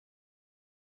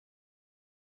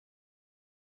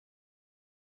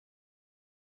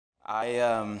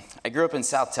I grew up in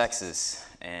South Texas,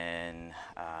 and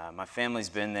my family's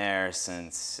been there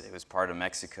since it was part of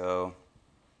Mexico,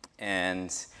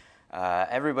 and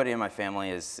everybody in my family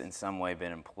has in some way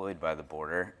been employed by the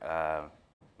border.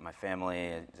 My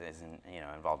family is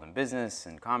involved in business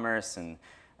and commerce, and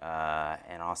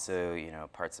also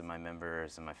parts of my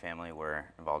members of my family were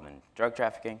involved in drug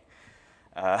trafficking.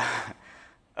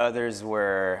 Others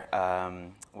were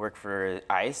work for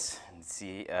ICE,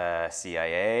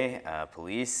 CIA,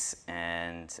 police,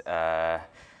 and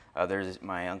others.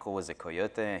 My uncle was a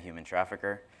coyote, a human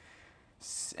trafficker,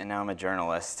 and now I'm a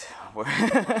journalist,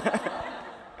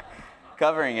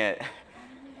 covering it.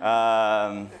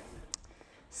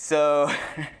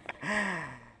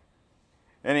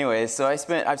 Anyway, so I've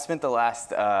spent the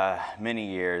last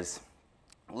many years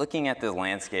looking at the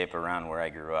landscape around where I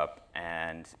grew up.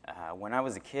 And when I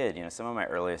was a kid, some of my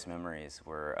earliest memories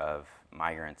were of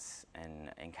migrants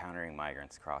and encountering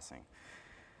migrants crossing.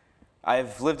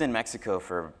 I've lived in Mexico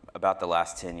for about the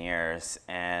last 10 years,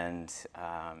 and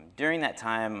during that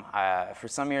time, for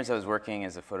some years I was working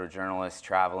as a photojournalist,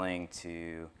 traveling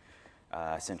to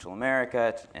Central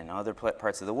America and other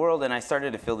parts of the world, and I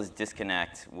started to feel this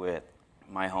disconnect with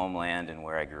my homeland and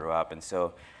where I grew up. And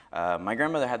so my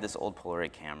grandmother had this old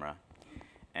Polaroid camera,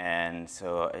 and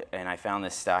I found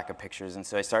this stack of pictures, and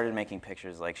so I started making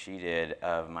pictures like she did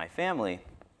of my family.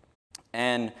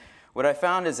 And what I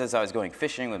found is, as I was going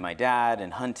fishing with my dad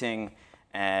and hunting,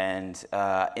 and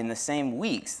in the same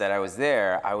weeks that I was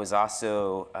there, I was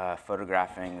also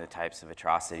photographing the types of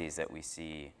atrocities that we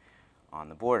see on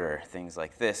the border, things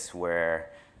like this,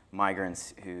 where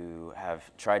migrants who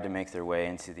have tried to make their way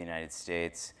into the United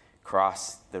States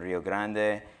cross the Rio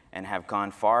Grande and have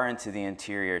gone far into the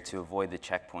interior to avoid the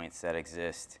checkpoints that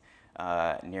exist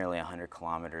nearly 100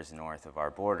 kilometers north of our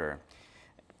border.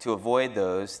 To avoid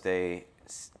those, they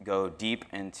go deep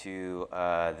into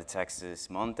the Texas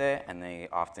Monte, and they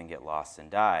often get lost and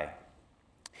die.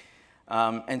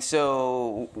 And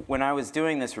so when I was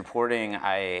doing this reporting,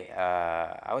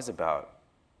 I was about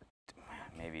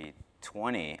maybe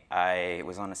 20. I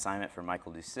was on assignment for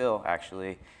Michael Lucille,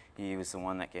 actually. He was the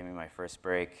one that gave me my first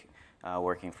break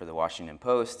working for the Washington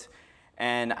Post.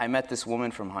 And I met this woman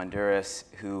from Honduras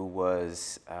who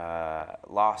was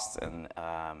lost and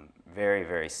very,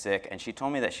 very sick. And she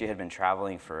told me that she had been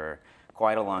traveling for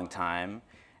quite a long time.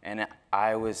 And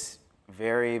I was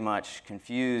very much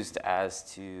confused as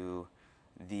to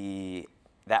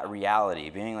that reality,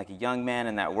 being like a young man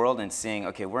in that world and seeing,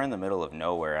 okay, we're in the middle of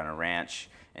nowhere on a ranch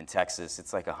in Texas.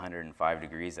 It's like 105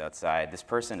 degrees outside. This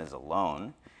person is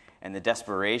alone. And the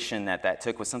desperation that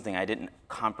took was something I didn't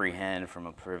comprehend from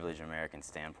a privileged American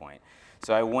standpoint.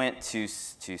 So I went to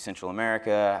Central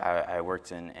America. I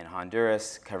worked in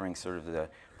Honduras, covering sort of the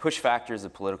push factors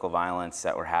of political violence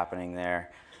that were happening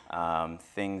there.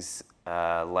 Things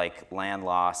like land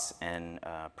loss and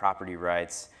property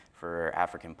rights for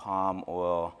African palm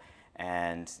oil,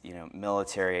 and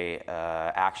military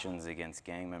actions against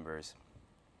gang members.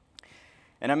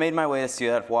 And I made my way to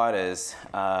Ciudad Juarez,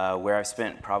 where I've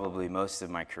spent probably most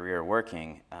of my career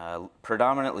working,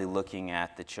 predominantly looking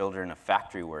at the children of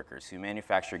factory workers who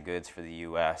manufacture goods for the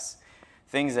US,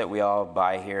 things that we all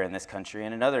buy here in this country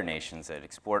and in other nations that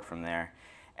export from there.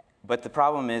 But the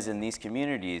problem is, in these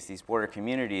communities, these border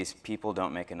communities, people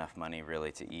don't make enough money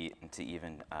really to eat and to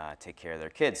even take care of their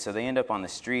kids. So they end up on the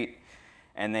street,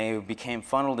 and they became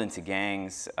funneled into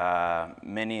gangs.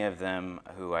 Many of them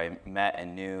who I met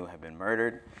and knew have been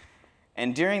murdered.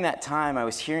 And during that time, I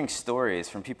was hearing stories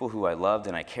from people who I loved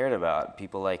and I cared about,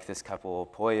 people like this couple,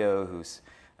 Pollo, who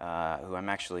I'm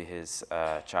actually his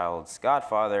child's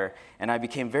godfather. And I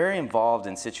became very involved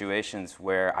in situations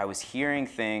where I was hearing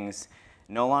things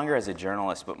no longer as a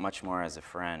journalist, but much more as a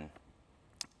friend.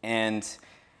 And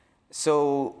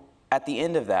so at the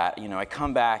end of that, I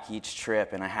come back each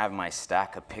trip and I have my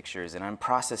stack of pictures and I'm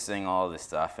processing all of this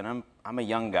stuff. And I'm a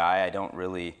young guy. I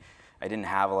didn't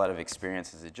have a lot of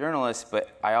experience as a journalist,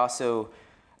 but I also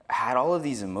had all of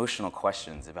these emotional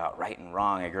questions about right and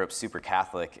wrong. I grew up super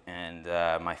Catholic, and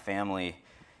my family,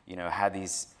 had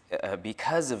these,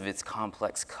 because of its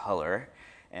complex color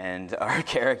and our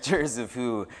characters of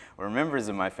who were members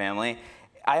of my family,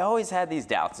 I always had these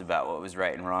doubts about what was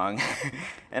right and wrong,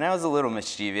 and I was a little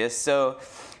mischievous. So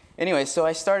anyway, so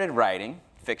I started writing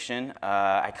fiction.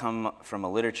 I come from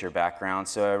a literature background,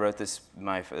 so I wrote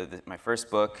my first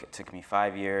book. It took me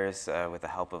 5 years with the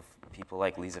help of people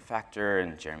like Lisa Factor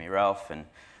and Jeremy Ralph and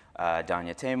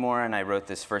Danya Taymor, and I wrote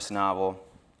this first novel.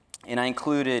 And I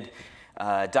included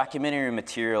documentary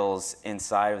materials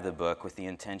inside of the book with the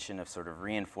intention of sort of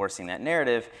reinforcing that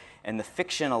narrative, and the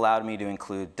fiction allowed me to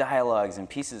include dialogues and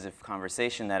pieces of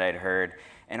conversation that I'd heard,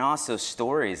 and also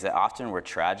stories that often were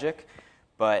tragic,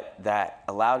 but that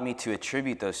allowed me to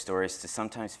attribute those stories to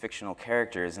sometimes fictional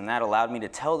characters, and that allowed me to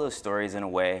tell those stories in a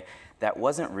way that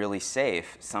wasn't really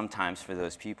safe sometimes for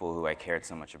those people who I cared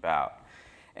so much about.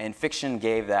 And fiction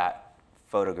gave that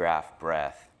photograph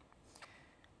breath.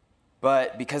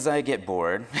 But because I get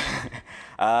bored,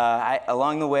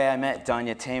 along the way I met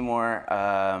Danya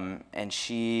Taymor, and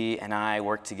she and I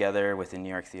worked together with the New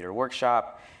York Theater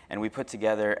Workshop, and we put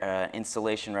together an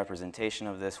installation representation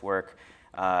of this work.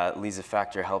 Lisa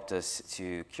Factor helped us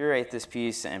to curate this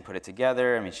piece and put it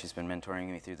together. I mean, she's been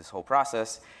mentoring me through this whole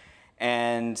process.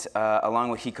 And along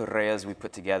with Hico Reyes, we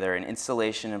put together an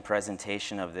installation and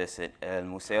presentation of this at El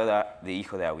Museo de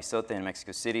Hijo de Aguizote in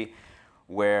Mexico City,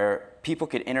 where people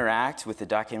could interact with the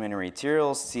documentary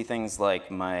materials, see things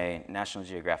like my National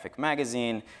Geographic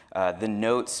magazine, the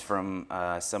notes from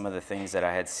some of the things that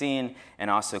I had seen,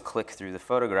 and also click through the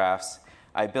photographs.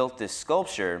 I built this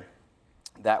sculpture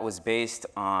that was based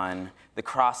on the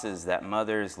crosses that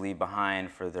mothers leave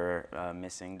behind for their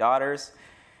missing daughters.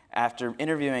 After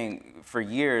interviewing for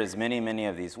years many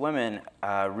of these women,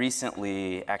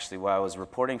 recently, actually while I was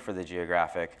reporting for the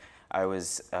Geographic, I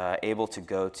was able to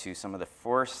go to some of the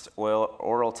first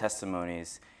oral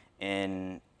testimonies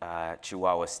in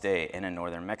Chihuahua State and in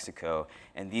northern Mexico,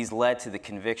 and these led to the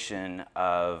conviction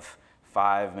of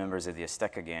 5 members of the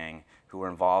Azteca gang who were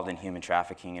involved in human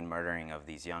trafficking and murdering of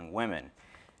these young women.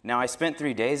 Now, I spent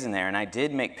 3 days in there, and I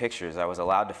did make pictures. I was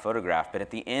allowed to photograph, but at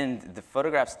the end, the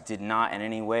photographs did not in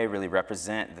any way really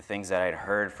represent the things that I had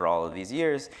heard for all of these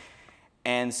years.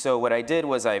 And so what I did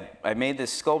was I made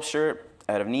this sculpture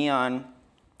out of neon,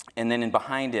 and then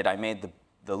behind it, I made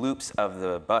the loops of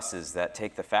the buses that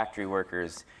take the factory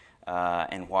workers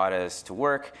in Juarez to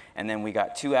work, and then we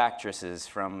got 2 actresses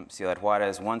from Ciudad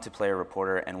Juarez, one to play a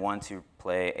reporter and one to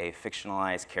play a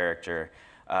fictionalized character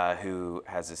who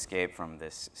has escaped from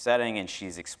this setting, and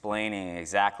she's explaining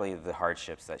exactly the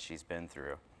hardships that she's been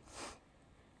through.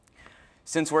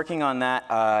 Since working on that,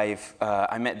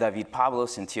 I met David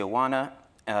Pablos in Tijuana.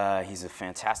 He's a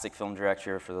fantastic film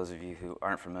director, for those of you who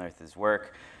aren't familiar with his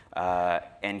work,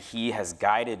 and he has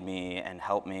guided me and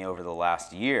helped me over the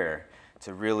last year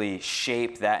to really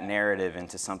shape that narrative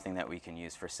into something that we can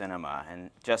use for cinema. And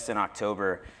just in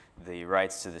October, the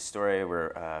rights to the story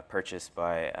were purchased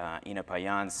by Ina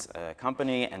Payan's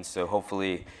company, and so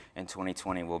hopefully in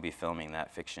 2020 we'll be filming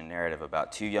that fiction narrative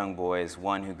about 2 young boys,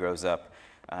 one who grows up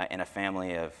in a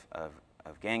family of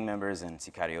gang members and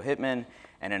Sicario hitmen,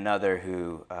 and another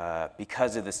who,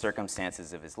 because of the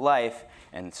circumstances of his life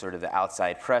and sort of the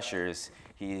outside pressures,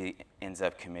 he ends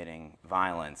up committing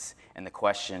violence. And the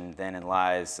question then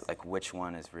lies, like, which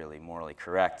one is really morally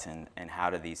correct, and how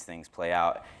do these things play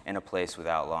out in a place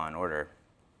without law and order?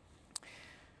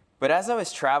 But as I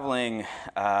was traveling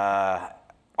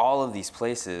all of these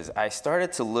places, I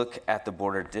started to look at the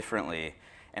border differently.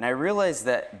 And I realized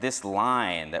that this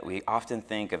line that we often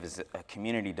think of as a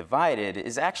community divided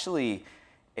is actually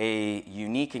a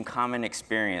unique and common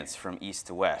experience from east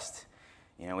to west.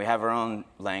 You know, we have our own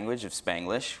language of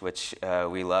Spanglish, which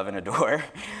we love and adore.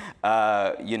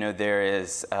 You know, there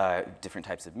is different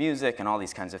types of music and all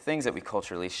these kinds of things that we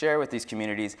culturally share with these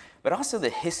communities, but also the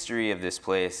history of this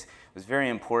place was very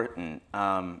important.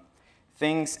 And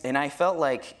I felt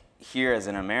like here as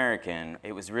an American,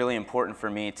 it was really important for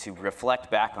me to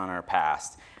reflect back on our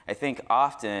past. I think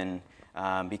often,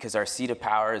 because our seat of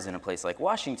power is in a place like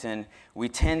Washington, we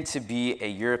tend to be a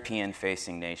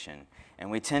European-facing nation. And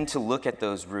we tend to look at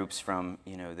those roots from,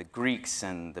 you know, the Greeks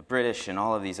and the British and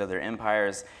all of these other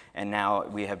empires, and now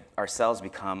we have ourselves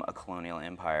become a colonial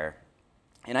empire.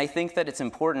 And I think that it's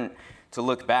important to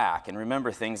look back and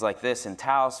remember things like this in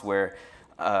Taos, where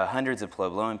hundreds of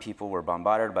Puebloan people were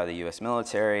bombarded by the US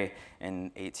military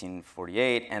in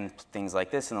 1848, and things like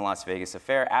this in the Las Vegas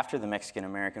affair. After the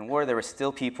Mexican-American War, there were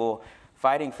still people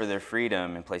fighting for their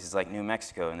freedom in places like New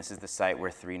Mexico, and this is the site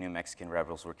where 3 New Mexican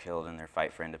rebels were killed in their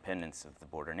fight for independence of the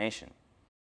border nation.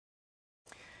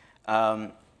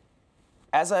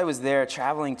 As I was there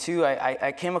traveling too,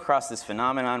 I came across this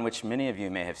phenomenon, which many of you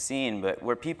may have seen, but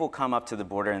where people come up to the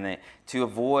border and to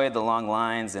avoid the long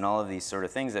lines and all of these sort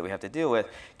of things that we have to deal with,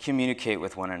 communicate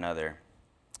with one another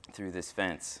through this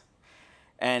fence.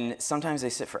 And sometimes they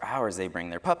sit for hours, they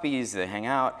bring their puppies, they hang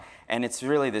out, and it's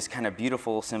really this kind of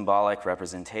beautiful symbolic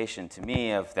representation to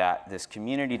me of this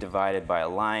community divided by a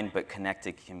line but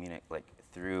connected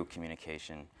through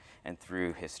communication and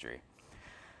through history.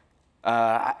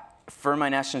 For my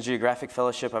National Geographic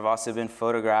Fellowship, I've also been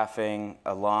photographing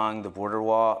along the border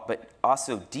wall, but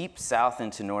also deep south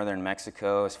into northern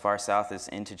Mexico, as far south as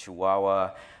into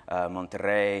Chihuahua,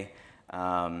 Monterrey,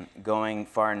 going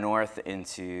far north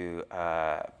into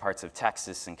parts of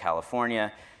Texas and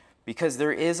California, because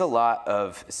there is a lot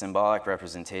of symbolic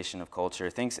representation of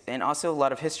culture, things, and also a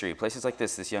lot of history. Places like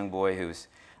this young boy who's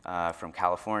from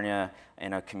California,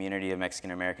 in a community of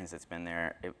Mexican Americans that's been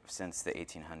there since the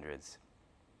 1800s.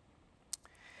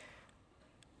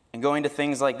 And going to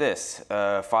things like this,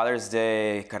 Father's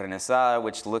Day carne asada,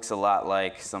 which looks a lot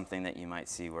like something that you might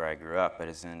see where I grew up, but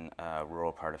is in a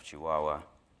rural part of Chihuahua.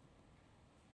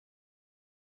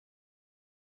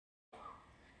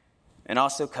 And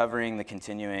also covering the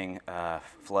continuing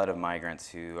flood of migrants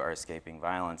who are escaping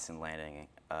violence and landing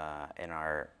in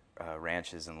our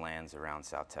ranches and lands around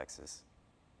South Texas.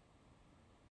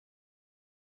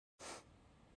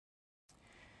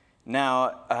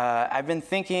 Now, I've been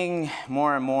thinking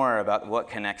more and more about what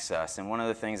connects us, and one of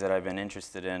the things that I've been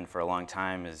interested in for a long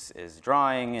time is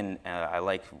drawing, and I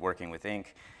like working with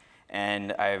ink.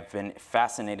 And I've been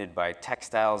fascinated by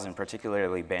textiles, and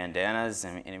particularly bandanas.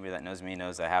 I mean, anybody that knows me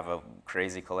knows I have a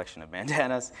crazy collection of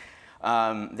bandanas.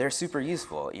 They're super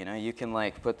useful. You know, you can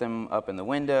like put them up in the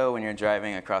window when you're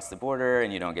driving across the border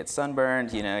and you don't get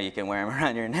sunburned. You know, you can wear them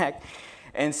around your neck.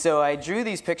 And so I drew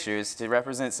these pictures to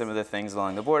represent some of the things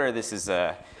along the border. This is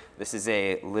a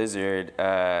lizard,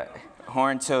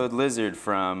 horned-toed lizard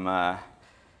from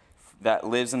that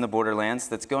lives in the borderlands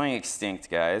that's going extinct,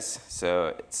 guys.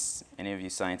 So it's any of you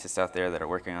scientists out there that are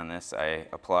working on this, I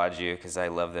applaud you because I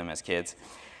love them as kids.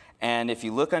 And if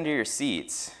you look under your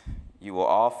seats, you will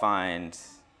all find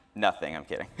nothing. I'm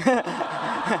kidding. All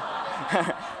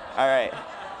right.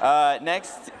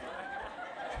 Next.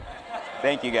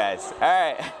 Thank you, guys. All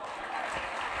right.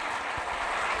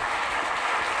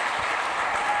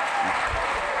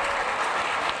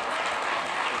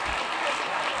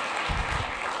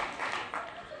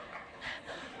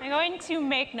 I'm going to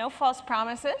make no false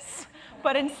promises,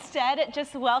 but instead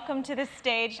just welcome to the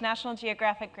stage National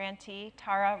Geographic grantee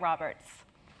Tara Roberts.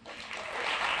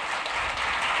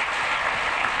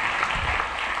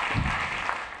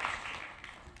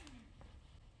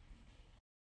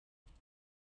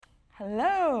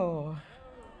 Hello.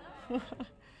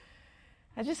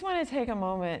 I just want to take a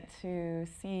moment to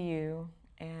see you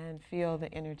and feel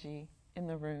the energy in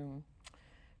the room.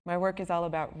 My work is all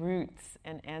about roots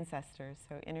and ancestors,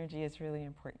 so energy is really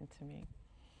important to me.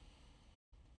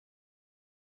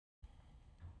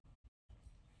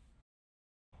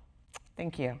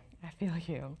 Thank you. I feel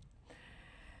you.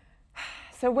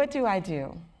 So what do?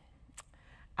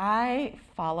 I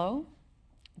follow,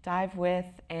 dive with,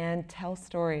 and tell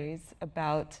stories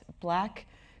about Black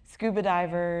scuba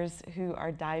divers who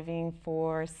are diving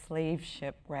for slave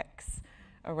shipwrecks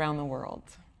around the world.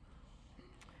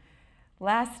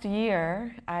 Last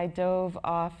year, I dove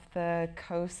off the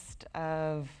coast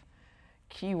of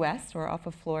Key West, or off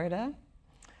of Florida.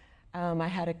 I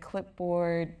had a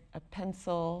clipboard, a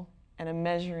pencil, and a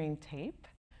measuring tape.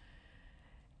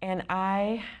 And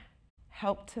I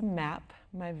helped to map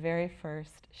my very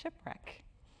first shipwreck.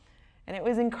 And it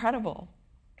was incredible.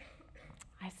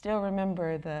 I still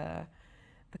remember the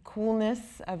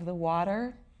coolness of the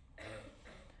water,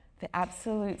 the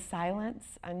absolute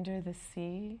silence under the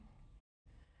sea.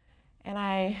 And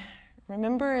I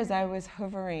remember as I was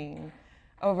hovering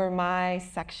over my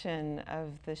section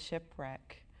of the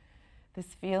shipwreck,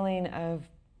 this feeling of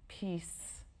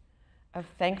peace, of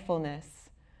thankfulness,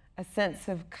 a sense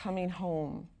of coming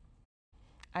home.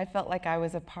 I felt like I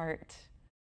was a part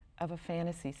of a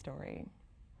fantasy story.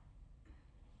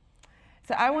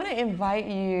 So I want to invite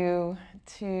you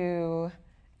to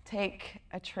take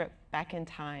a trip back in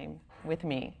time with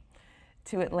me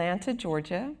to Atlanta,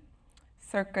 Georgia,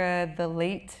 circa the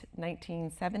late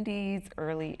 1970s,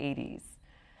 early 80s.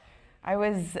 I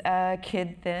was a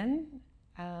kid then.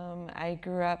 I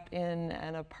grew up in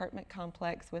an apartment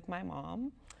complex with my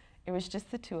mom. It was just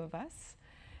the two of us.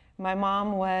 My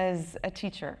mom was a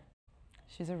teacher.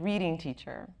 She's a reading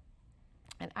teacher.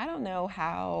 And I don't know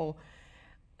how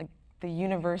the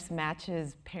universe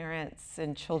matches parents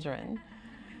and children,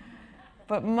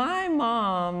 but my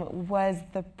mom was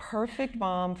the perfect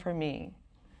mom for me.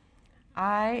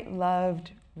 I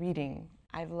loved reading.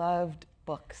 I loved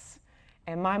books.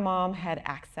 And my mom had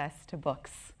access to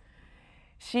books.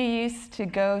 She used to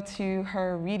go to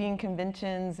her reading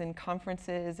conventions and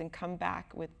conferences and come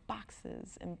back with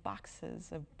boxes and boxes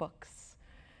of books.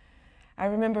 I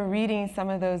remember reading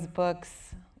some of those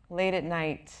books late at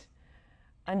night,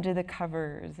 under the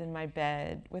covers in my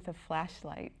bed with a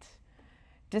flashlight,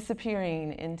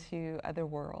 disappearing into other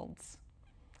worlds.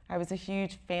 I was a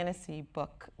huge fantasy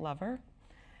book lover.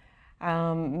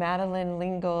 Madeleine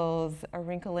L'Engle's A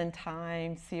Wrinkle in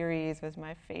Time series was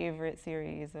my favorite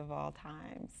series of all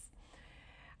times.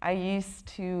 I used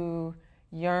to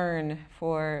yearn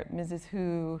for Mrs.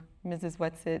 Who, Mrs.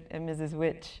 Whatsit, and Mrs.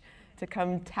 Which to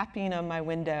come tapping on my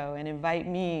window and invite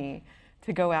me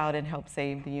to go out and help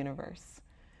save the universe.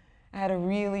 I had a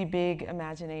really big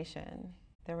imagination.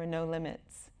 There were no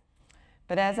limits.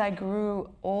 But as I grew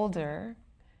older,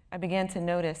 I began to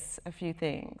notice a few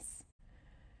things.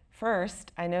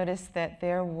 First, I noticed that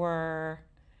there were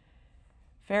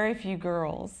very few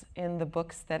girls in the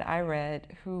books that I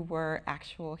read who were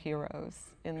actual heroes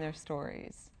in their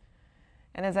stories.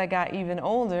 And as I got even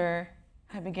older,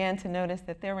 I began to notice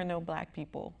that there were no black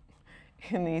people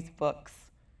in these books,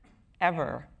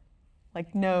 ever.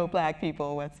 Like no black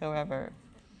people whatsoever.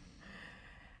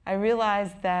 I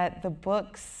realized that the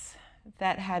books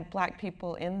that had black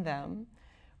people in them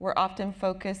were often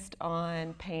focused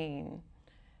on pain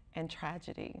and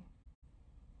tragedy.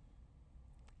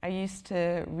 I used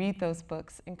to read those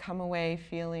books and come away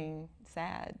feeling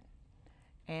sad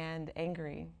and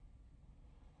angry.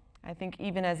 I think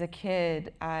even as a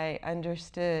kid, I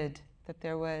understood that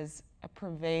there was a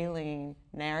prevailing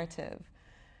narrative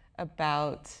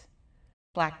about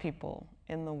black people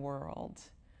in the world.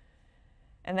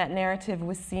 And that narrative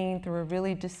was seen through a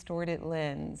really distorted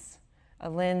lens, a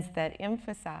lens that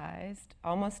emphasized,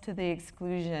 almost to the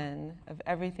exclusion of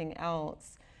everything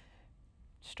else,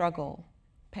 struggle,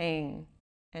 pain,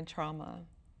 and trauma.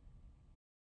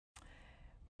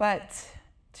 But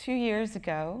 2 years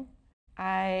ago,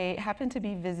 I happened to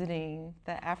be visiting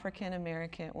the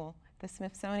the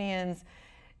Smithsonian's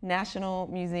National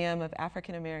Museum of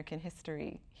African American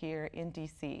History here in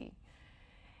DC.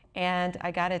 And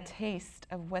I got a taste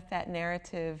of what that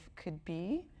narrative could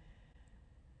be,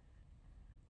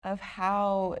 of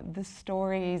how the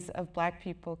stories of black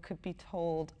people could be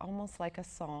told almost like a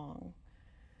song,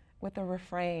 with a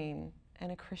refrain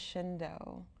and a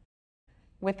crescendo,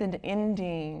 with an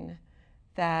ending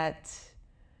that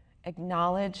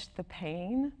acknowledged the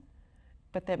pain,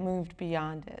 but that moved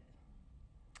beyond it.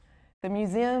 The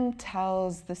museum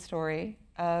tells the story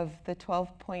of the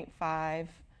 12.5,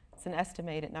 it's an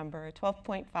estimated number,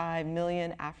 12.5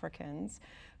 million Africans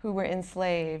who were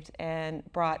enslaved and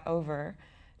brought over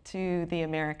to the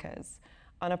Americas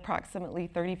on approximately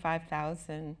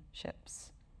 35,000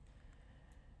 ships.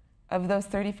 Of those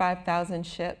 35,000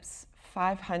 ships,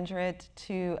 500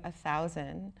 to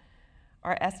 1,000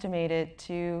 are estimated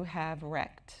to have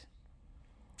wrecked.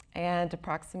 And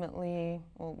approximately,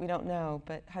 well, we don't know,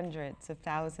 but hundreds of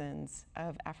thousands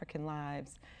of African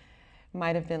lives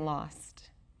might have been lost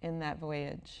in that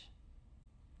voyage.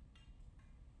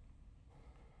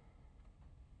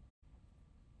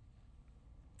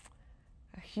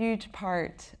 A huge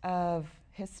part of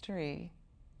history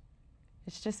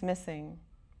is just missing.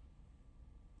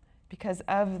 Because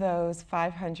of those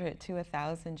 500 to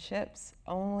 1,000 ships,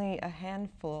 only a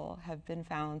handful have been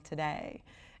found today,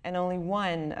 and only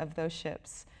one of those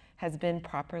ships has been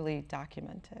properly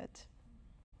documented.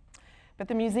 But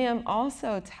the museum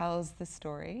also tells the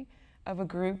story of a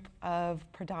group of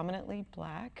predominantly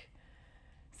black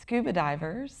scuba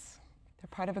divers. They're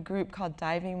part of a group called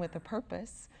Diving with a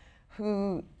Purpose,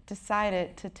 who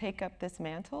decided to take up this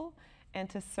mantle and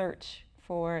to search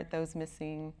for those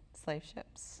missing slave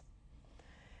ships.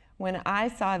 When I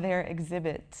saw their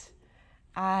exhibit,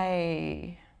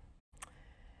 I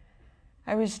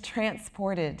was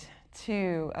transported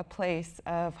to a place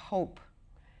of hope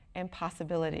and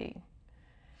possibility.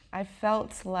 I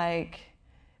felt like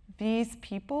these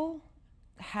people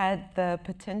had the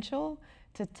potential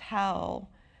to tell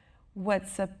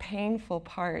what's a painful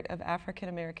part of African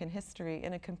American history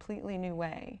in a completely new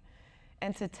way,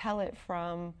 and to tell it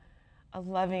from a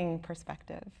loving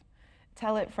perspective.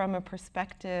 Tell it from a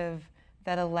perspective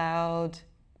that allowed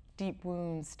deep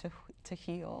wounds to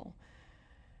heal,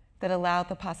 that allowed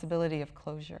the possibility of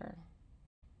closure.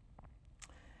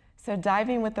 So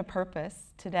Diving with a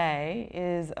Purpose today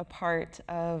is a part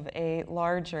of a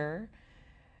larger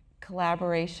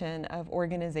collaboration of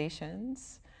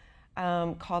organizations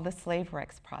called the Slave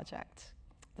Wrecks Project.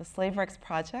 The Slave Wrecks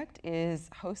Project is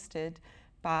hosted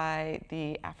by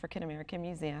the African American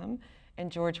Museum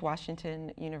and George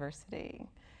Washington University.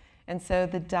 And so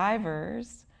the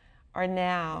divers are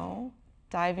now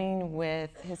diving with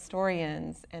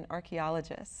historians and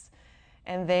archaeologists,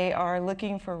 and they are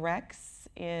looking for wrecks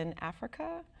in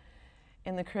Africa,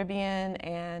 in the Caribbean,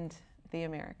 and the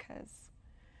Americas.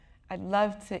 I'd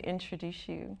love to introduce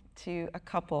you to a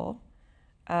couple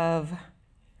of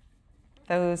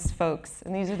those folks,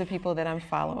 and these are the people that I'm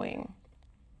following.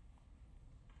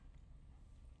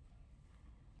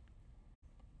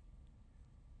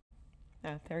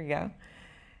 Oh, there we go.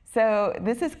 So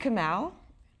this is Kamau.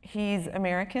 He's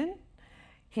American.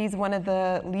 He's one of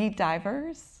the lead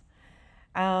divers.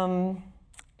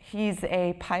 He's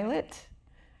a pilot,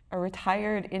 a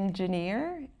retired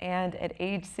engineer, and at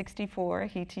age 64,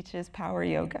 he teaches power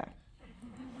yoga.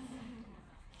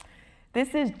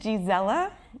 This is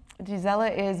Gisela. Gisela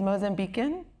is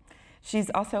Mozambican. She's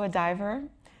also a diver.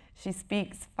 She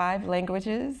speaks 5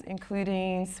 languages,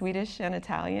 including Swedish and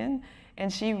Italian,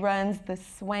 and she runs the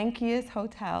swankiest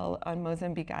hotel on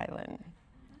Mozambique Island.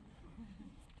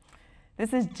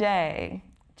 This is Jay.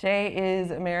 Jay is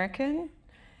American.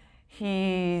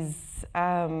 He's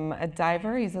a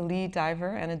diver. He's a lead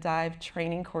diver and a dive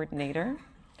training coordinator.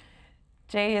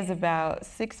 Jay is about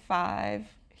 6'5".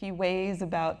 He weighs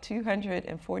about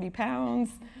 240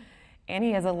 pounds. And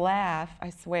he has a laugh, I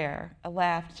swear, a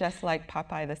laugh just like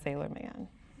Popeye the Sailor Man.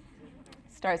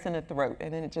 Starts in the throat,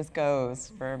 and then it just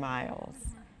goes for miles.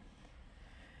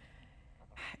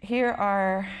 Here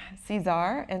are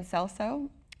Cesar and Celso.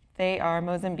 They are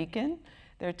Mozambican.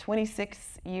 They're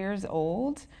 26 years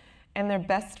old, and they're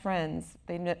best friends.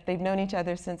 They've known each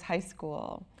other since high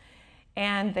school.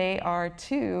 And they are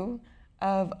 2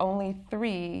 of only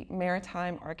 3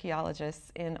 maritime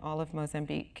archaeologists in all of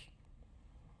Mozambique.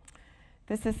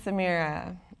 This is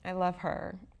Samira. I love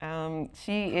her.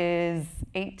 She is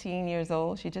 18 years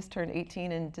old. She just turned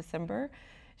 18 in December.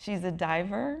 She's a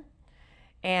diver,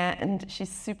 and she's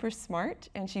super smart,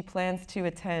 and she plans to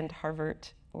attend Harvard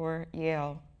or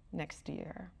Yale next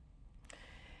year.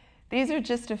 These are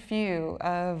just a few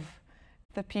of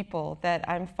the people that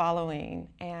I'm following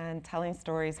and telling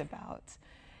stories about.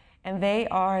 And they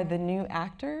are the new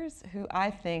actors who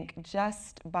I think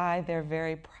just by their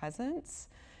very presence,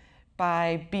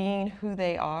 by being who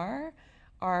they are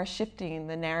shifting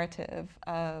the narrative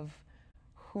of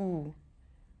who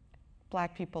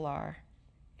Black people are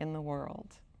in the world.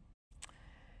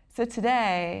 So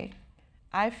today,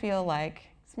 I feel like,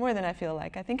 it's more than I feel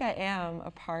like, I think I am a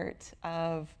part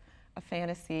of a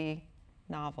fantasy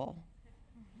novel.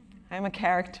 I'm a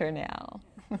character now.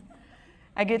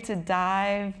 I get to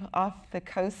dive off the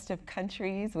coast of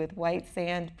countries with white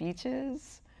sand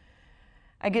beaches.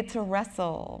 I get to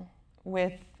wrestle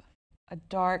with a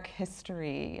dark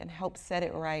history and help set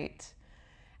it right.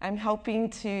 I'm helping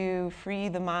to free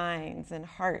the minds and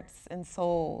hearts and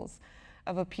souls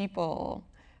of a people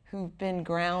who've been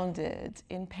grounded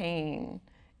in pain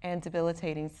and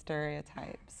debilitating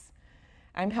stereotypes.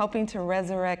 I'm helping to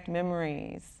resurrect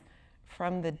memories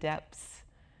from the depths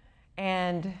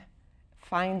and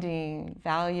finding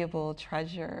valuable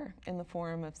treasure in the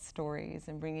form of stories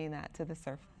and bringing that to the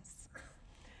surface.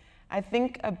 I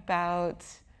think about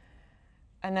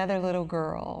another little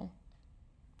girl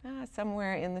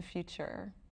somewhere in the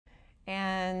future,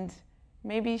 and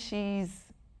maybe she's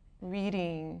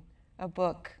reading a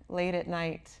book late at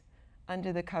night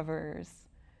under the covers,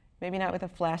 maybe not with a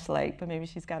flashlight, but maybe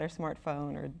she's got her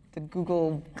smartphone or the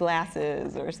Google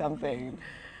glasses or something.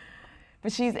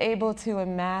 But she's able to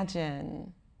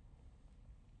imagine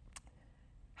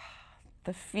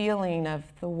the feeling of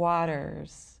the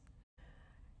waters.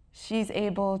 She's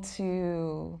able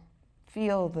to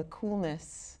feel the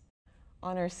coolness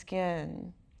on her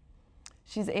skin.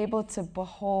 She's able to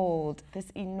behold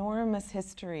this enormous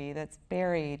history that's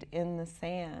buried in the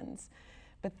sands.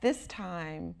 But this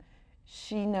time,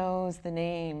 she knows the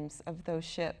names of those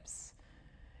ships.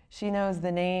 She knows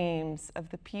the names of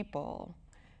the people,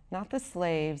 not the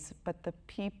slaves, but the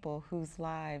people whose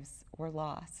lives were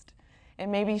lost.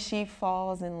 And maybe she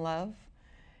falls in love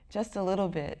just a little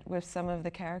bit with some of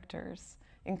the characters,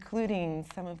 including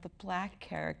some of the Black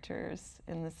characters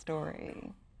in the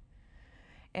story.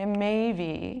 And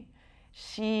maybe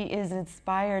she is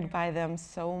inspired by them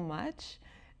so much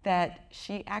that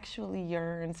she actually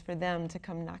yearns for them to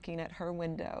come knocking at her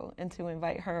window and to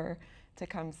invite her to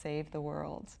come save the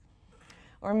world.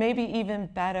 Or maybe even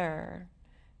better,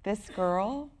 this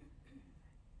girl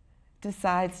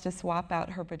decides to swap out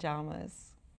her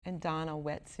pajamas and don a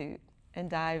wetsuit and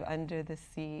dive under the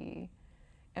sea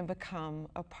and become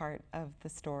a part of the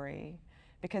story.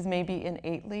 Because maybe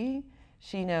innately,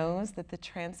 she knows that the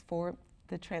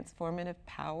transformative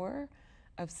power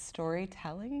of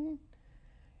storytelling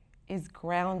is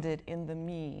grounded in the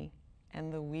me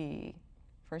and the we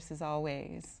versus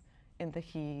always in the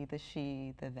he, the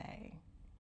she, the they.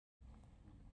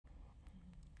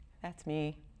 That's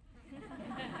me.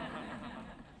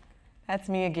 That's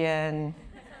me again.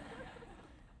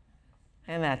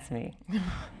 And that's me.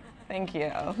 Thank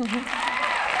you.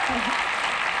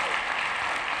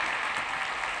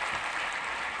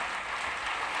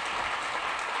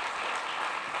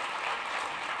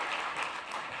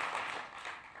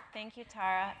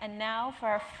 And now for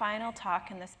our final talk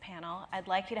in this panel, I'd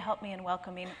like you to help me in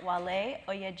welcoming Walé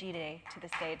Oyéjidé to the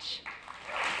stage.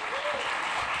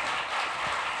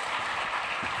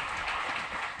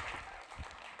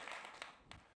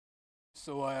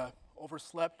 So I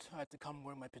overslept. I had to come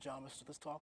wearing my pajamas to this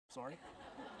talk. Sorry.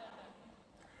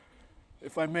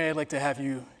 If I may, I'd like to have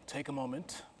you take a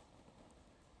moment,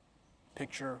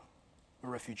 picture a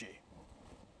refugee.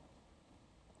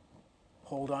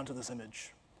 Hold on to this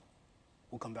image.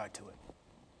 We'll come back to it.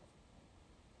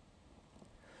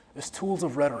 As tools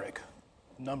of rhetoric,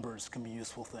 numbers can be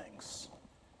useful things.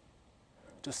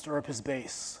 To stir up his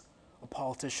base, a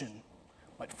politician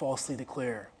might falsely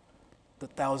declare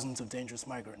that thousands of dangerous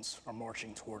migrants are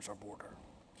marching towards our border.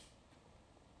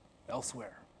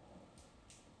 Elsewhere,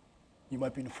 you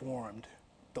might be informed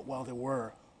that while there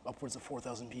were upwards of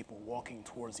 4,000 people walking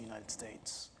towards the United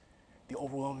States, the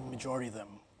overwhelming majority of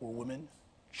them were women,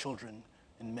 children,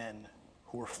 and men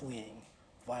who were fleeing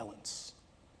violence,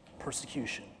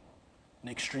 persecution,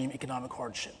 and extreme economic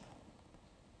hardship.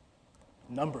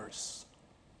 Numbers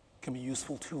can be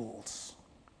useful tools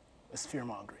as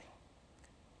fear-mongering,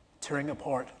 tearing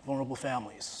apart vulnerable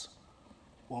families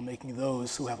while making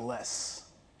those who have less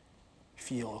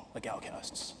feel like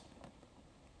outcasts.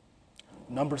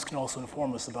 Numbers can also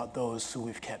inform us about those who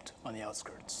we've kept on the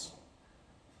outskirts.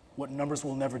 What numbers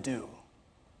will never do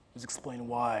is explain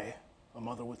why a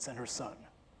mother would send her son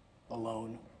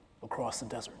alone across the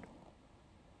desert,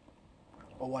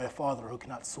 or why a father who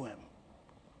cannot swim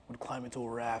would climb into a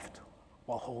raft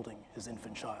while holding his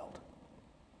infant child.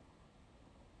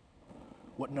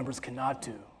 What numbers cannot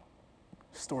do,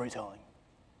 storytelling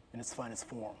in its finest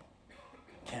form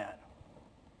can.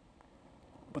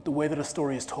 But the way that a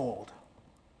story is told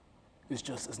is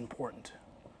just as important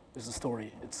as the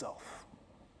story itself.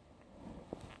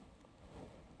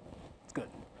 It's good.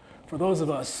 For those of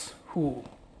us who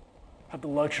have the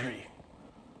luxury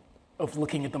of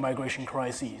looking at the migration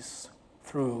crises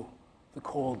through the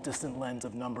cold, distant lens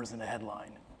of numbers in a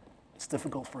headline, it's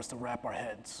difficult for us to wrap our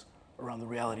heads around the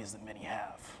realities that many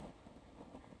have.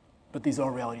 But these are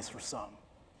realities for some,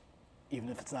 even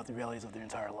if it's not the realities of their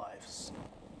entire lives.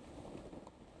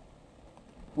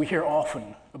 We hear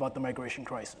often about the migration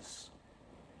crisis.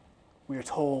 We are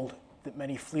told that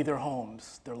many flee their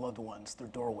homes, their loved ones, their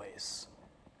doorways,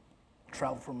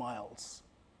 travel for miles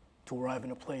to arrive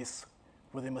in a place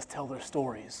where they must tell their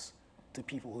stories to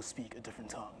people who speak a different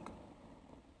tongue.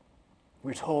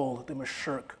 We're told they must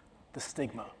shirk the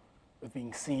stigma of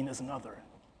being seen as another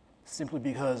simply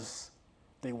because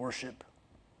they worship,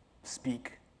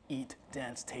 speak, eat,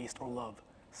 dance, taste, or love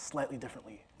slightly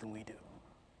differently than we do.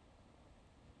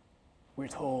 We're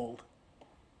told,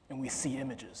 and we see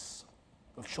images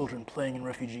of children playing in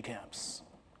refugee camps,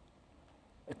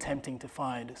 attempting to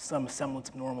find some semblance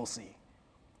of normalcy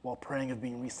while praying of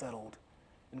being resettled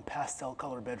in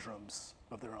pastel-colored bedrooms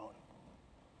of their own.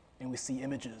 And we see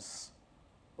images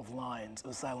of lines of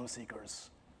asylum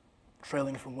seekers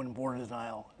trailing from one border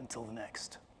denial until the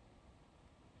next.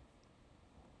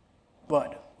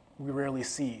 But we rarely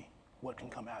see what can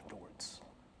come afterwards.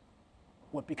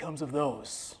 What becomes of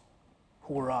those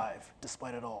who arrive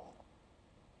despite it all?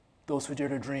 Those who dare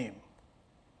to dream,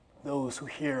 those who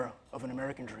hear of an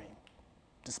American dream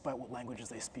despite what languages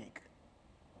they speak,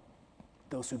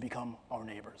 those who become our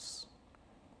neighbors.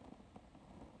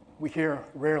 We hear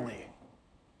rarely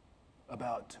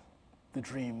about the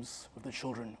dreams of the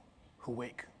children who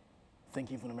wake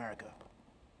thinking of an America.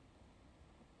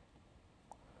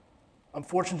 I'm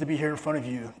fortunate to be here in front of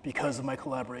you because of my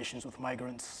collaborations with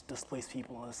migrants, displaced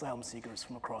people, and asylum seekers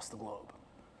from across the globe.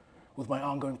 With my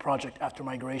ongoing project After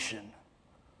Migration,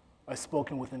 I've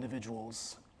spoken with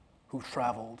individuals who've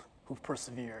traveled, who've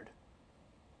persevered,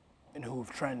 and who've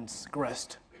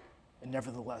transgressed and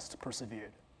nevertheless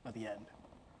persevered at the end.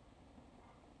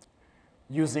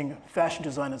 Using fashion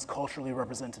design as culturally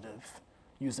representative,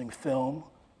 using film,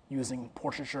 using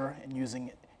portraiture, and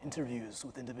using interviews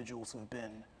with individuals who've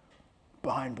been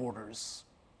behind borders,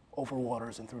 over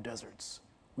waters, and through deserts,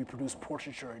 we produce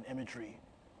portraiture and imagery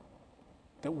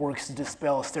that works to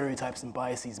dispel stereotypes and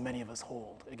biases many of us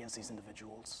hold against these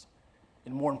individuals.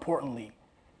 And more importantly,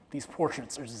 these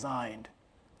portraits are designed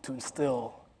to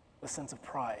instill a sense of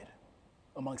pride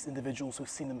amongst individuals who've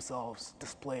seen themselves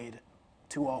displayed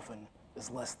too often as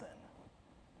less than.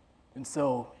 And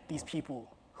so these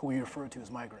people who we refer to as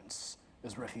migrants,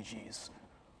 as refugees,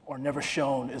 are never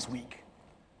shown as weak.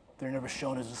 They're never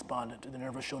shown as despondent. They're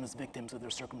never shown as victims of their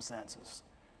circumstances.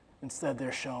 Instead,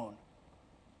 they're shown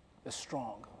as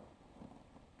strong.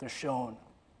 They're shown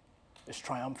as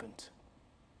triumphant.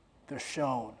 They're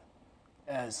shown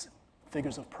as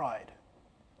figures of pride,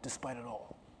 despite it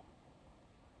all.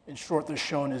 In short, they're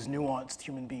shown as nuanced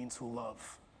human beings who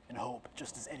love and hope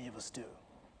just as any of us do,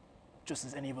 just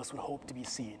as any of us would hope to be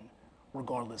seen,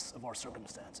 regardless of our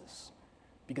circumstances.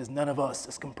 Because none of us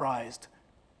is comprised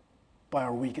by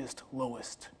our weakest,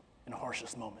 lowest, and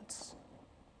harshest moments.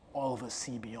 All of us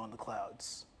see beyond the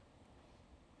clouds,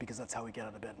 because that's how we get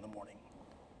out of bed in the morning.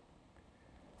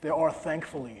 There are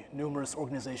thankfully numerous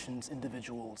organizations,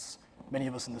 individuals, many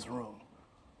of us in this room,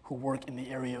 who work in the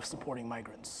area of supporting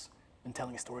migrants and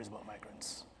telling stories about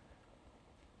migrants.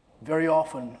 Very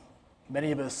often,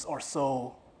 many of us are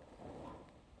so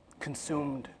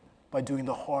consumed by doing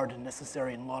the hard and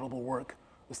necessary and laudable work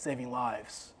of saving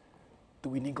lives that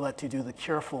we neglect to do the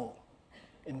careful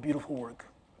and beautiful work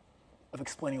of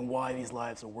explaining why these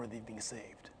lives are worthy of being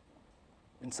saved.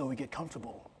 And so we get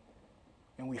comfortable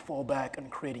and we fall back on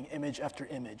creating image after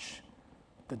image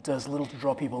that does little to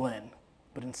draw people in,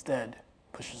 but instead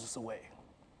pushes us away.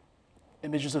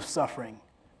 Images of suffering,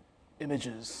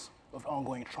 images of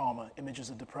ongoing trauma, images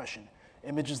of depression,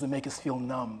 images that make us feel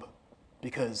numb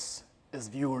because as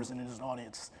viewers and as an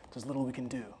audience, there's little we can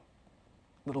do,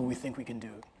 little we think we can do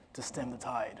to stem the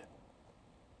tide.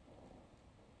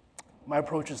 My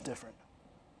approach is different.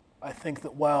 I think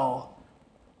that while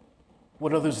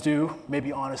what others do may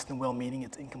be honest and well-meaning,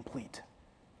 it's incomplete.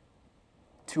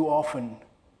 Too often,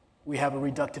 we have a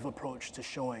reductive approach to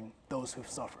showing those who've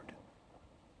suffered.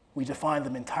 We define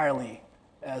them entirely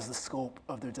as the scope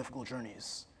of their difficult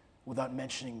journeys without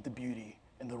mentioning the beauty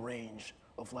and the range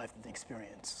of life that they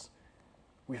experience.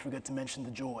 We forget to mention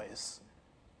the joys,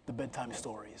 the bedtime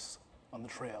stories on the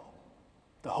trail,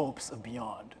 the hopes of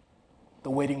beyond,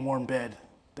 the waiting warm bed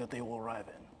that they will arrive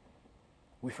in.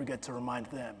 We forget to remind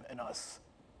them and us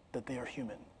that they are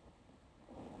human.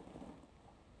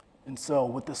 And so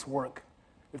with this work,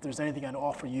 if there's anything I'd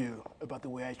offer you about the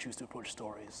way I choose to approach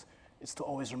stories, it's to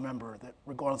always remember that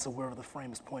regardless of wherever the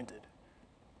frame is pointed,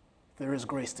 there is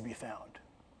grace to be found.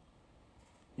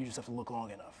 You just have to look long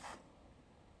enough.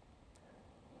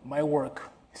 My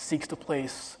work seeks to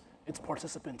place its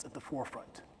participants at the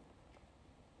forefront.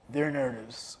 Their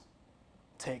narratives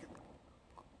take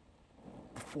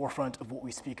the forefront of what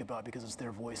we speak about because it's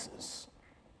their voices.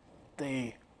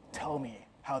 They tell me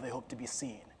how they hope to be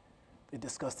seen. They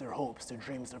discuss their hopes, their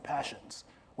dreams, their passions,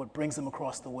 what brings them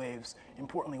across the waves,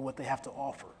 importantly, what they have to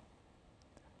offer.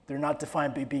 They're not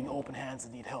defined by being open hands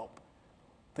that need help.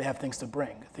 They have things to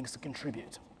bring, things to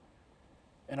contribute.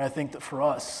 And I think that for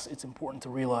us, it's important to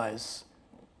realize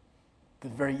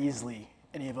that very easily,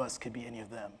 any of us could be any of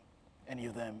them. Any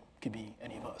of them could be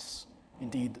any of us.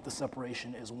 Indeed, the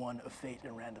separation is one of fate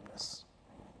and randomness.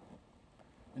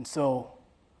 And so,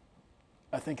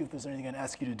 I think if there's anything I'd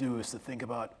ask you to do is to think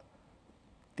about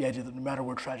the idea that no matter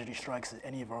where tragedy strikes at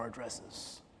any of our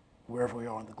addresses, wherever we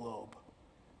are on the globe,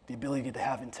 the ability to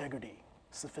have integrity,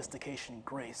 sophistication,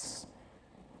 grace,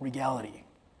 regality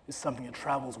is something that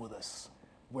travels with us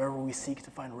wherever we seek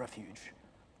to find refuge,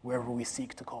 wherever we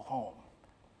seek to call home.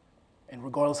 And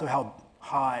regardless of how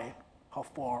high, how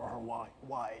far, or how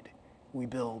wide we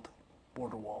build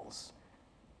border walls,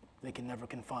 they can never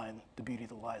confine the beauty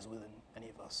that lies within any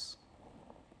of us.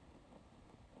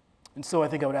 And so I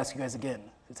think I would ask you guys again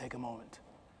to take a moment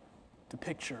to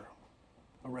picture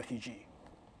a refugee.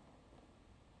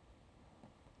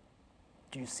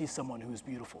 Do you see someone who is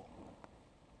beautiful?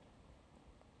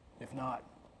 If not,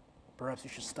 perhaps you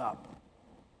should stop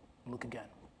and look again.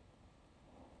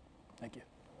 Thank you.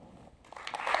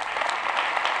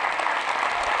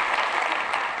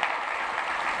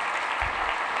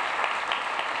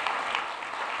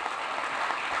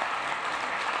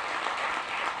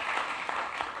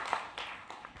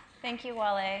 Thank you,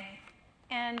 Walé.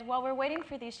 And while we're waiting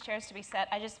for these chairs to be set,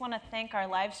 I just want to thank our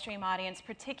live stream audience,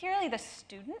 particularly the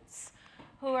students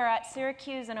who are at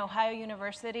Syracuse and Ohio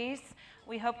universities.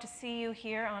 We hope to see you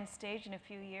here on stage in a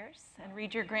few years and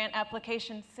read your grant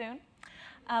application soon.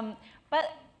 But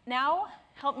now,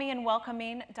 help me in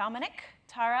welcoming Dominic,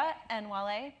 Tara, and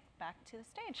Walé back to the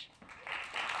stage.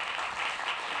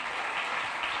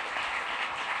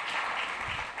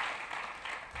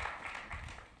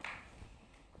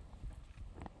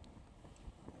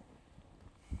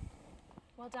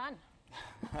 Well done.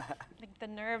 I think the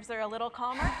nerves are a little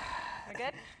calmer. We're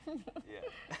good?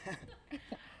 Yeah.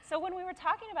 So when we were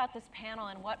talking about this panel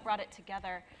and what brought it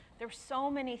together, there were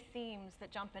so many themes that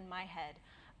jump in my head.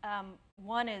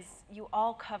 One is you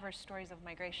all cover stories of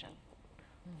migration,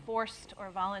 forced or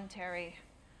voluntary,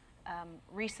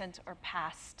 recent or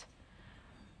past.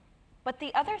 But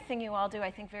the other thing you all do, I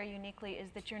think very uniquely,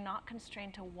 is that you're not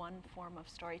constrained to one form of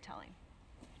storytelling.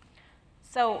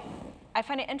 So I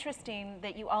find it interesting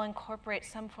that you all incorporate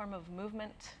some form of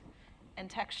movement and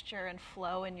texture and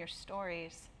flow in your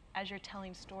stories as you're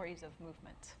telling stories of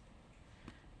movement.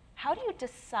 How do you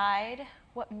decide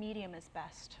what medium is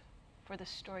best for the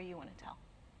story you want to tell?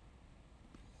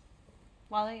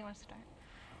 Walé, you want to start?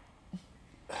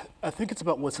 I think it's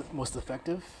about what's most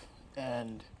effective,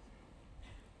 and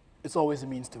it's always a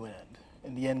means to an end.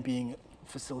 In the end being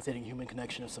facilitating human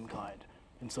connection of some kind.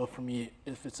 And so for me,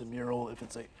 if it's a mural, if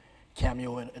it's a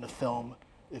cameo in a film,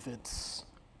 if it's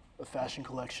a fashion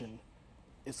collection,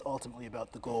 it's ultimately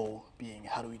about the goal being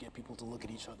how do we get people to look at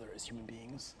each other as human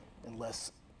beings and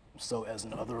less so as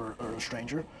an other or a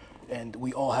stranger. And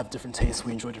we all have different tastes,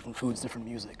 we enjoy different foods, different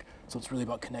music. So it's really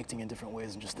about connecting in different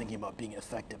ways and just thinking about being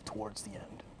effective towards the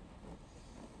end.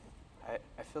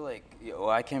 I feel like, well,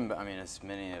 I mean, as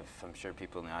many of, I'm sure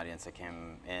people in the audience, I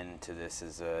came into this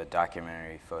as a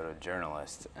documentary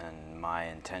photojournalist, and my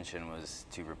intention was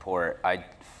to report. I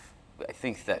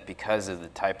think that because of the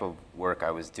type of work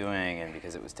I was doing and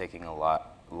because it was taking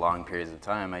long periods of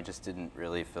time, I just didn't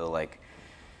really feel like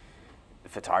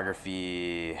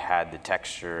photography had the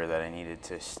texture that I needed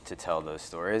to tell those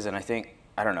stories. And I think,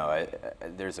 I don't know,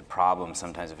 there's a problem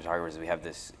sometimes with photographers. We have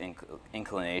this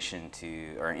inclination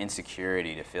to, or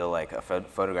insecurity to feel like a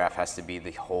photograph has to be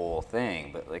the whole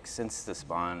thing. But like since the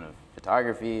spawn of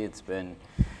photography, it's been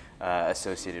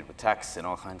associated with text in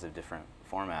all kinds of different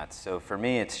formats. So for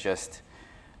me, it's just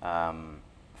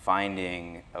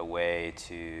finding a way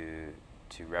to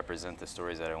represent the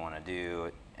stories that I want to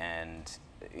do. And,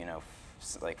 you know,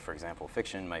 like for example,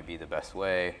 fiction might be the best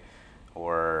way,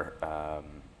 or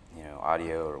you know,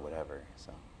 audio or whatever.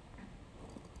 So.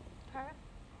 Tara?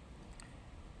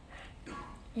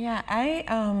 Yeah,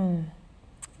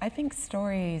 I think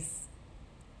stories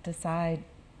decide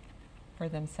for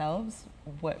themselves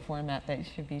what format they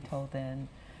should be told in.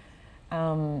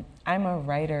 I'm a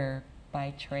writer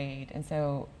by trade, and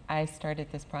so I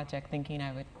started this project thinking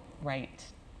I would write,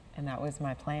 and that was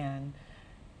my plan.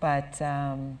 But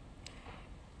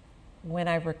when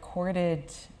I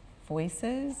recorded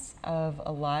voices of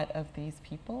a lot of these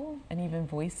people, and even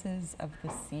voices of the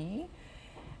sea,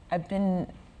 I've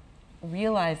been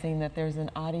realizing that there's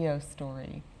an audio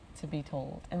story to be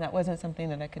told, and that wasn't something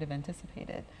that I could have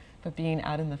anticipated. But being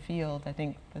out in the field, I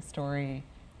think the story,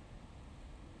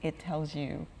 it tells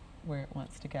you where it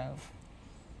wants to go.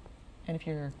 And if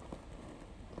you're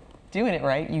doing it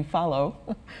right, you follow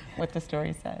what the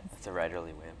story says. That's a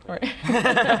writerly way of putting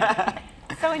it.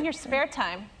 So in your spare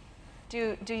time,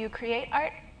 do you create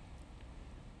art?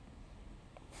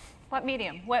 What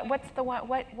medium? What's the one?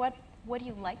 What do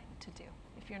you like to do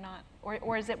if you're not,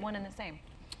 or is it one and the same?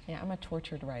 Yeah, I'm a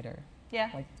tortured writer. Yeah.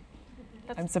 Like,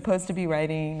 I'm supposed to be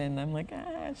writing, and I'm like,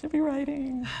 I should be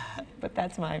writing, but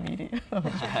that's my medium.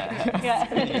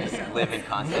 Yeah. You just live in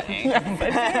constant anger.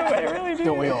 Yes, I really do.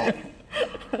 Don't we all?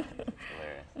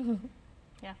 Hilarious.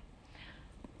 Yeah.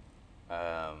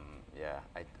 Yeah,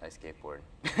 I skateboard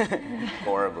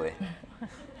horribly.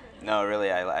 No,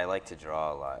 really, I like to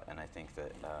draw a lot, and I think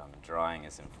that drawing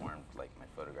is informed like my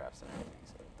photographs and everything.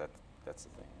 So that's the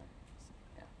thing.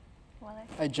 Yeah. Walé?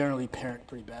 I generally parent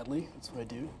pretty badly. That's what I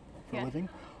do for Yeah. a living.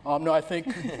 No, I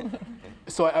think,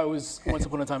 so I was once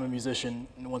upon a time a musician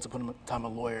and once upon a time a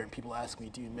lawyer, and people ask me,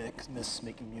 do you miss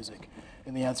making music?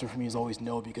 And the answer for me is always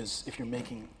no, because if you're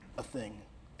making a thing,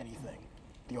 anything,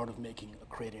 the art of making,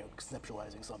 creating,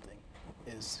 conceptualizing something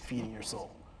is feeding your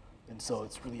soul. And so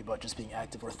it's really about just being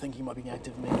active or thinking about being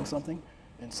active and making something.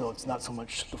 And so it's not so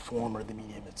much the form or the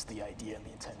medium, it's the idea and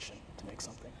the intention to make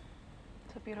something.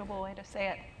 It's a beautiful way to say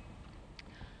it.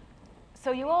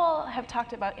 So you all have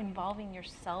talked about involving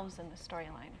yourselves in the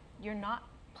storyline. You're not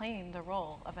playing the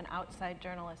role of an outside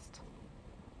journalist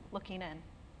looking in.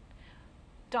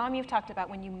 Dom, you've talked about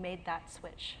when you made that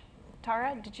switch.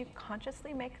 Tara, did you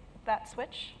consciously make that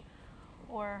switch?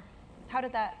 Or how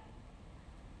did that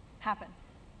happen?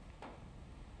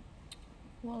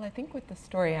 Well, I think with the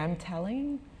story I'm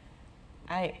telling,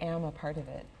 I am a part of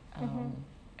it.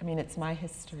 I mean, it's my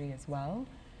history as well.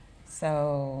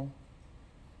 So,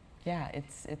 yeah,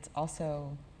 it's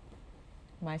also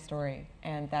my story.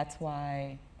 And that's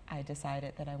why I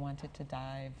decided that I wanted to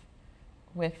dive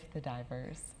with the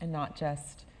divers and not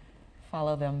just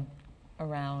follow them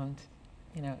around,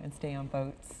 you know, and stay on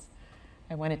boats.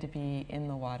 I wanted to be in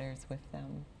the waters with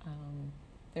them.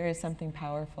 There is something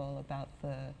powerful about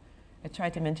I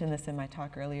tried to mention this in my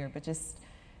talk earlier, but just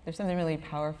there's something really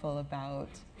powerful about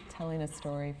telling a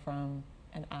story from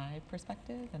an I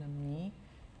perspective and a me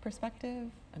perspective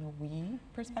and a we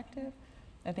perspective.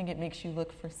 I think it makes you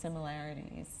look for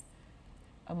similarities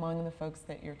among the folks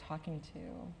that you're talking to.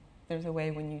 There's a way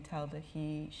when you tell the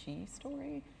he, she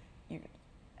story,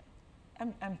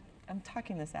 I'm I'm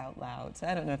talking this out loud, so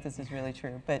I don't know if this is really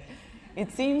true, but it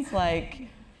seems like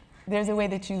there's a way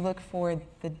that you look for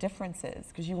the differences,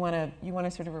 because you want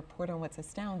to sort of report on what's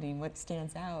astounding, what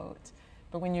stands out.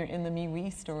 But when you're in the me-we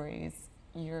stories,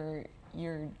 you're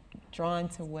drawn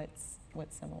to what's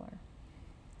similar.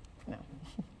 No.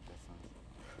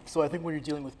 So I think when you're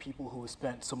dealing with people who have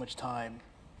spent so much time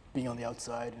being on the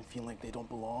outside and feeling like they don't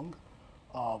belong,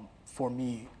 for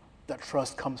me, that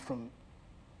trust comes from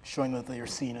showing that they are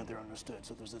seen and they're understood.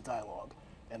 So there's a dialogue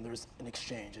and there's an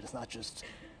exchange. And it's not just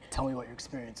tell me about your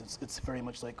experience. It's very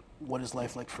much like, what is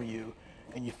life like for you?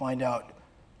 And you find out,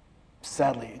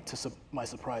 sadly, to my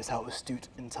surprise, how astute,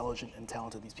 intelligent, and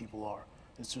talented these people are.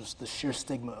 It's just the sheer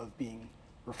stigma of being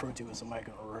referred to as a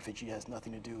migrant or a refugee has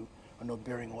nothing to do or no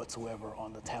bearing whatsoever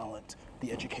on the talent,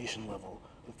 the education level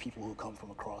of people who come from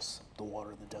across the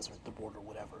water, the desert, the border,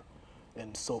 whatever.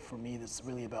 And so for me, it's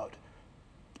really about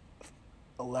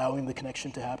allowing the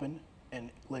connection to happen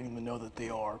and letting them know that they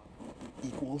are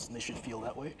equals and they should feel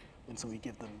that way. And so we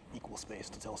give them equal space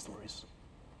to tell stories.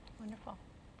 Wonderful.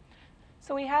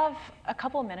 So we have a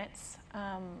couple minutes.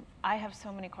 I have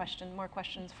so many more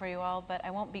questions for you all, but I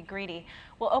won't be greedy.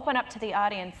 We'll open up to the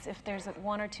audience. If there's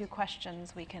one or two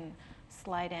questions, we can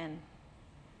slide in.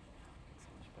 So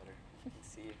much better.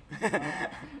 See you.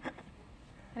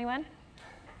 Anyone?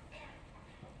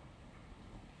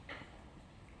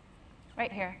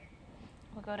 Right here.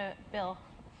 We'll go to Bill.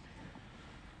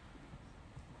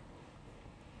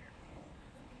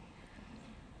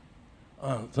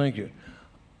 Thank you.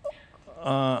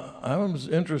 I was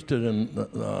interested in,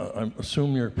 I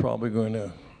assume you're probably going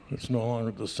to, it's no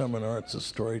longer the seminar, it's a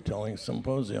storytelling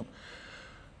symposium.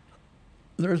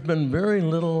 There's been very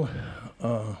little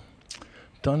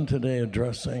done today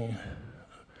addressing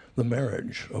the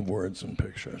marriage of words and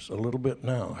pictures, a little bit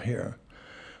now here.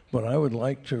 But I would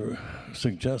like to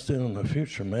suggest that in the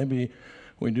future, maybe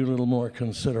we do a little more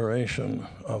consideration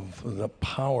of the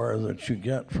power that you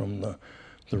get from the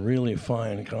really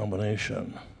fine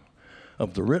combination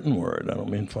of the written word. I don't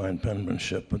mean fine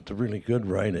penmanship, but the really good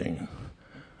writing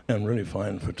and really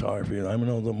fine photography. I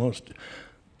know the most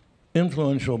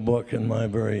influential book in my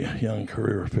very young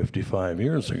career 55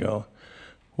 years ago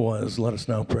was Let Us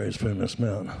Now Praise Famous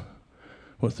Men,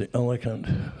 with the elegant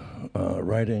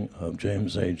writing of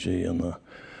James A.G. and the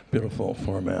beautiful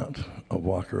format of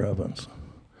Walker Evans.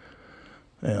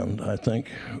 And I think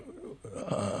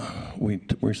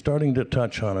we're starting to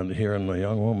touch on it here in The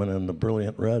Young Woman in the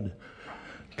Brilliant Red.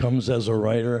 Comes as a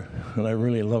writer, and I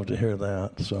really love to hear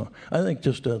that. So I think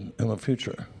just in the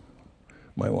future,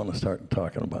 might want to start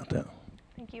talking about that.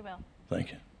 Thank you, Bill.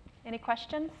 Thank you. Any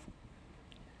questions?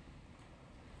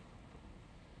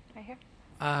 Right here.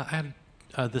 I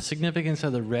had the significance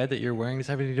of the red that you're wearing. Does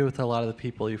that have to do with a lot of the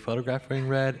people you photograph wearing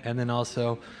red? And then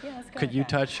also, could you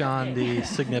touch on the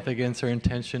significance or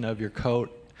intention of your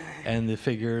coat and the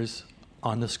figures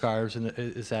on the scarves? And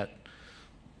is that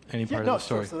any part of the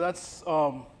story? So that's,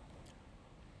 I'm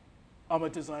a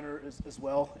designer as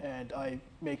well, and I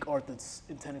make art that's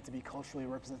intended to be culturally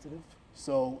representative.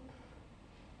 So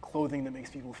clothing that makes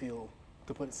people feel,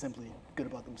 to put it simply, good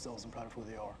about themselves and proud of who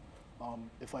they are.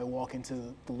 If I walk into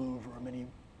the Louvre or many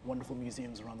wonderful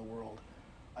museums around the world,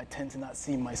 I tend to not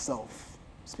see myself,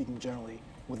 speaking generally,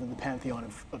 within the pantheon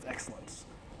of excellence.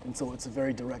 And so it's a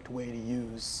very direct way to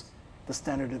use the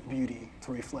standard of beauty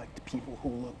to reflect people who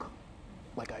look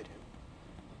like I do.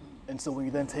 And so when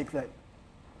you then take that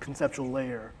conceptual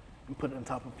layer and put it on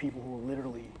top of people who are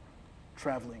literally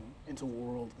traveling into a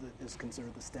world that is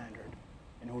considered the standard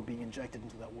and who are being injected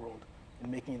into that world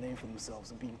and making a name for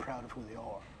themselves and being proud of who they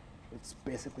are, it's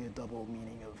basically a double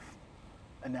meaning of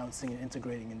announcing and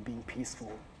integrating and being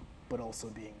peaceful, but also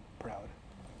being proud.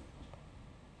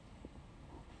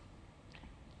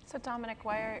 So Dominic,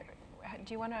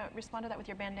 do you want to respond to that with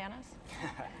your bandanas?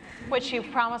 Which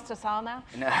you've promised us all now?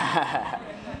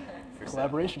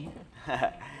 Collaboration.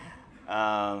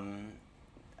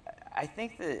 I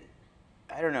think that,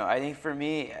 I don't know, I think for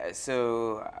me,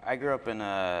 so I grew up in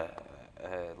a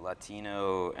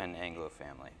Latino and Anglo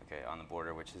family, okay, on the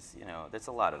border, which is, there's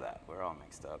a lot of that. We're all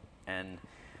mixed up. And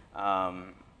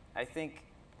I think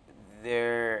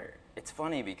it's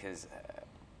funny because,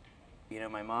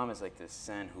 my mom is like this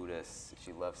San Judas.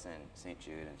 She loves St.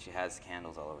 Jude, and she has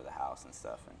candles all over the house and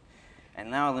stuff. And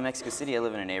now in Mexico City, I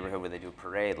live in a neighborhood where they do a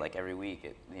parade like every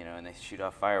week, and they shoot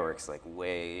off fireworks like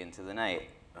way into the night,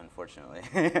 unfortunately.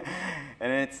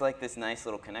 And it's like this nice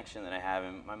little connection that I have.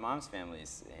 And my mom's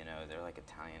family's, they're like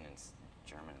Italian and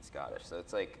German and Scottish. So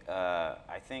it's like,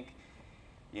 I think,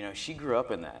 she grew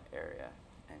up in that area,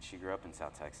 and she grew up in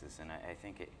South Texas, and I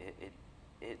think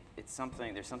it's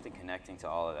something, there's something connecting to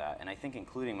all of that. And I think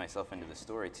including myself into the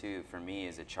story too, for me,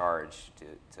 is a charge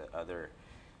to other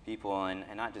people, and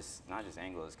not just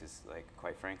Anglos, because like,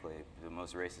 quite frankly, the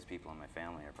most racist people in my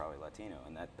family are probably Latino,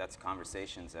 and that's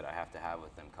conversations that I have to have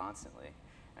with them constantly.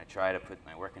 And I try to put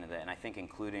my work into that, and I think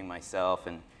including myself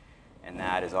and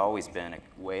that has always been a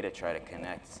way to try to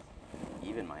connect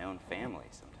even my own family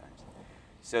sometimes.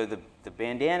 So the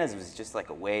bandanas was just like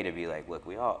a way to be like, look,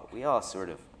 we all sort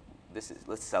of,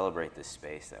 let's celebrate this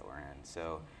space that we're in.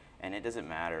 So, and it doesn't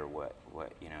matter what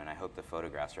and I hope the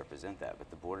photographs represent that, but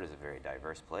the border is a very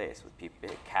diverse place with people.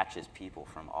 It catches people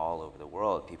from all over the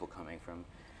world, people coming from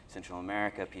Central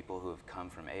America, people who have come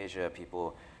from Asia,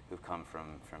 people who've come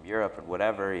from Europe or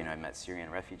whatever. I met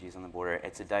Syrian refugees on the border.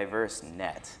 It's a diverse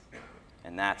net,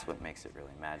 and that's what makes it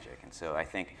really magic. And so I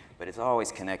think, but it's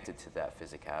always connected to that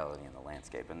physicality in the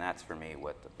landscape, and that's for me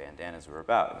what the bandanas were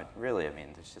about. But really, I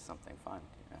mean, it's just something fun,